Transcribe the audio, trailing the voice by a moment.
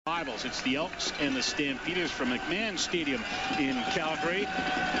Rivals. It's the Elks and the Stampeders from McMahon Stadium in Calgary.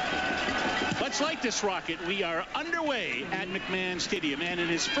 Let's light this rocket. We are underway at McMahon Stadium, and in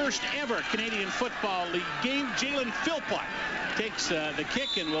his first ever Canadian Football League game, Jalen Philpott takes the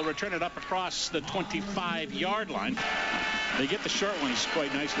kick and will return it up across the 25-yard line. They get the short ones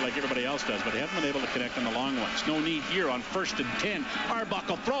quite nicely like everybody else does, but they haven't been able to connect on the long ones. No need here on 1st and 10.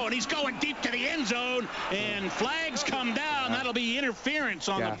 Arbuckle throw, and he's going deep to the end zone, and flags come down. That'll be interference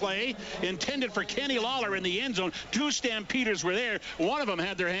on the play, intended for Kenny Lawler in the end zone. Two Stampeders were there. One of them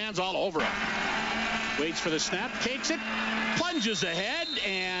had their hands all over him. Waits for the snap, takes it, plunges ahead,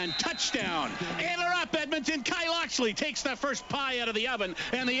 and touchdown. Ailer up, Edmonton. Kyle Oxley takes the first pie out of the oven,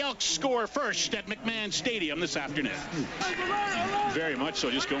 and the Elks score first at McMahon Stadium this afternoon. Very much so,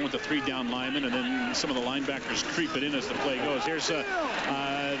 just going with the 3-down linemen, and then some of the linebackers creep it in as the play goes. Here's the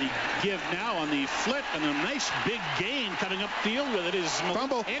give now on the flip, and a nice big gain coming upfield with it is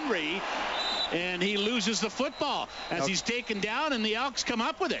Henry, and he loses the football as he's taken down, and the Elks come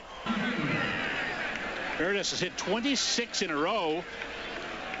up with it. Paredes has hit 26 in a row.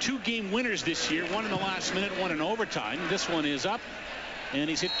 2 game winners this year, one in the last minute, one in overtime. This one is up, and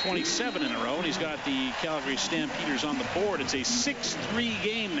he's hit 27 in a row, and he's got the Calgary Stampeders on the board. It's a 6-3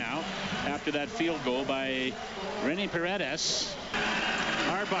 game now after that field goal by Rene Paredes.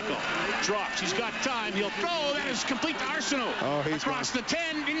 Arbuckle drops. He's got time. He'll throw. That is complete to Arsenault. Across the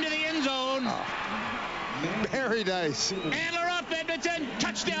 10 into the end zone. Very nice. Antler up, Edmonton.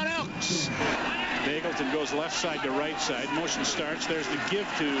 Touchdown, Elks. Bagleton goes left side to right side. Motion starts. There's the give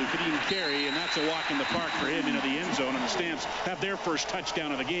to Kadeem Carey, and that's a walk in the park for him into the end zone. And the Stamps have their first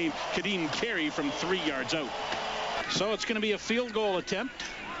touchdown of the game. Kadeem Carey from 3 yards out. So it's going to be a field goal attempt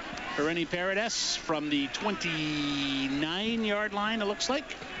for Rene Paredes from the 29-yard line, it looks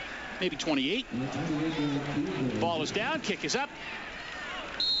like. Maybe 28. Ball is down. Kick is up.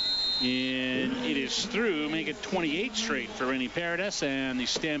 And it is through. Make it 28 straight for Rene Paredes, and the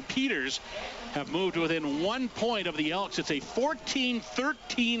Stampeders have moved within 1 point of the Elks. It's a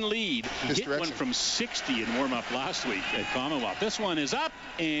 14-13 lead. He hit one from 60 in warm-up last week at Commonwealth. This one is up,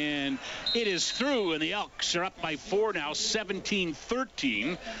 and it is through, and the Elks are up by 4 now,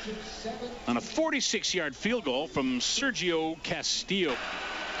 17-13, on a 46-yard field goal from Sergio Castillo.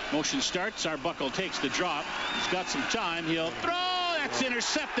 Motion starts. Arbuckle takes the drop. He's got some time. He'll throw. That's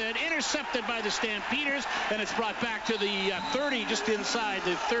intercepted by the Stampeders, and it's brought back to the 30, just inside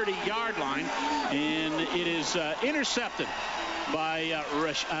the 30-yard line, and it is intercepted by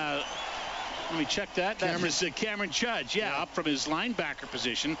let me check that. That was Cameron Judge, up from his linebacker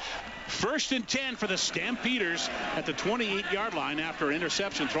position. 1st and 10 for the Stampeders at the 28-yard line after an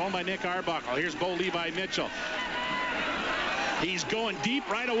interception thrown by Nick Arbuckle. Here's Bo Levi Mitchell. He's going deep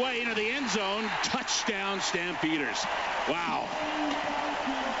right away into the end zone. Touchdown, Stampeders. Wow.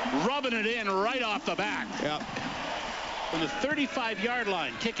 Rubbing it in right off the back. On the 35-yard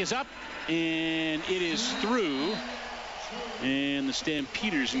line. Kick is up, and it is through. And the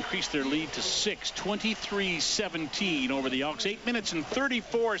Stampeders increase their lead to 6, 23-17 over the Elks. 8 minutes and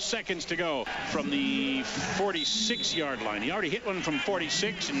 34 seconds to go from the 46-yard line. He already hit one from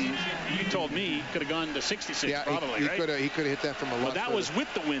 46, and you told me he could have gone to 66 probably, right? He could have hit that from a lot. But that was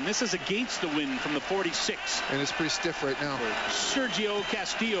with the wind. This is against the wind from the 46. And it's pretty stiff right now. Sergio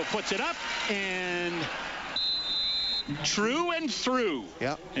Castillo puts it up, and true and through.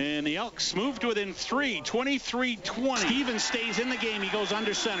 And the Elks move to within 3, 23-20. Stevens stays in the game. He goes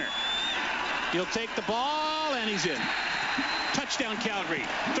under center. He'll take the ball, and he's in. Touchdown, Calgary.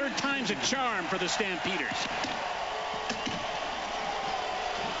 3rd time's a charm for the Stampeders.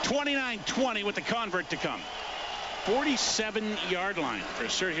 29-20 with the convert to come. 47-yard line for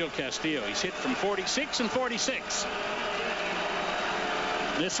Sergio Castillo. He's hit from 46 and 46.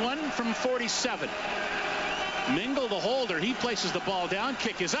 This one from 47. Mingle, the holder, he places the ball down.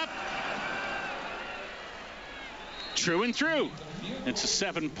 Kick is up. True and through. It's a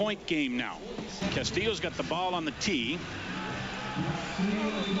 7-point game now. Castillo's got the ball on the tee.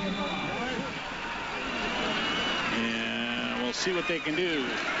 And we'll see what they can do.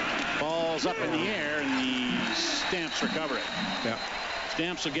 Ball's up in the air, and the Stamps recover it.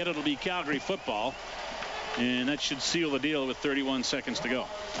 Stamps will get it. It'll be Calgary football. And that should seal the deal with 31 seconds to go.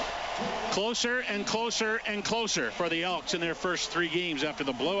 Closer and closer and closer for the Elks in their first 3 games after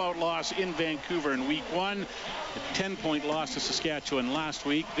the blowout loss in Vancouver in week 1. A 10-point loss to Saskatchewan last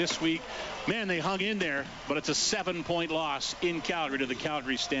week. This week, man, they hung in there, but it's a 7-point loss in Calgary to the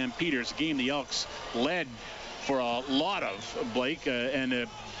Calgary Stampeders. A game the Elks led for a lot of, Blake, and a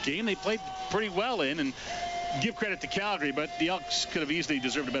game they played pretty well in. And give credit to Calgary, but the Elks could have easily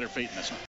deserved a better fate in this one.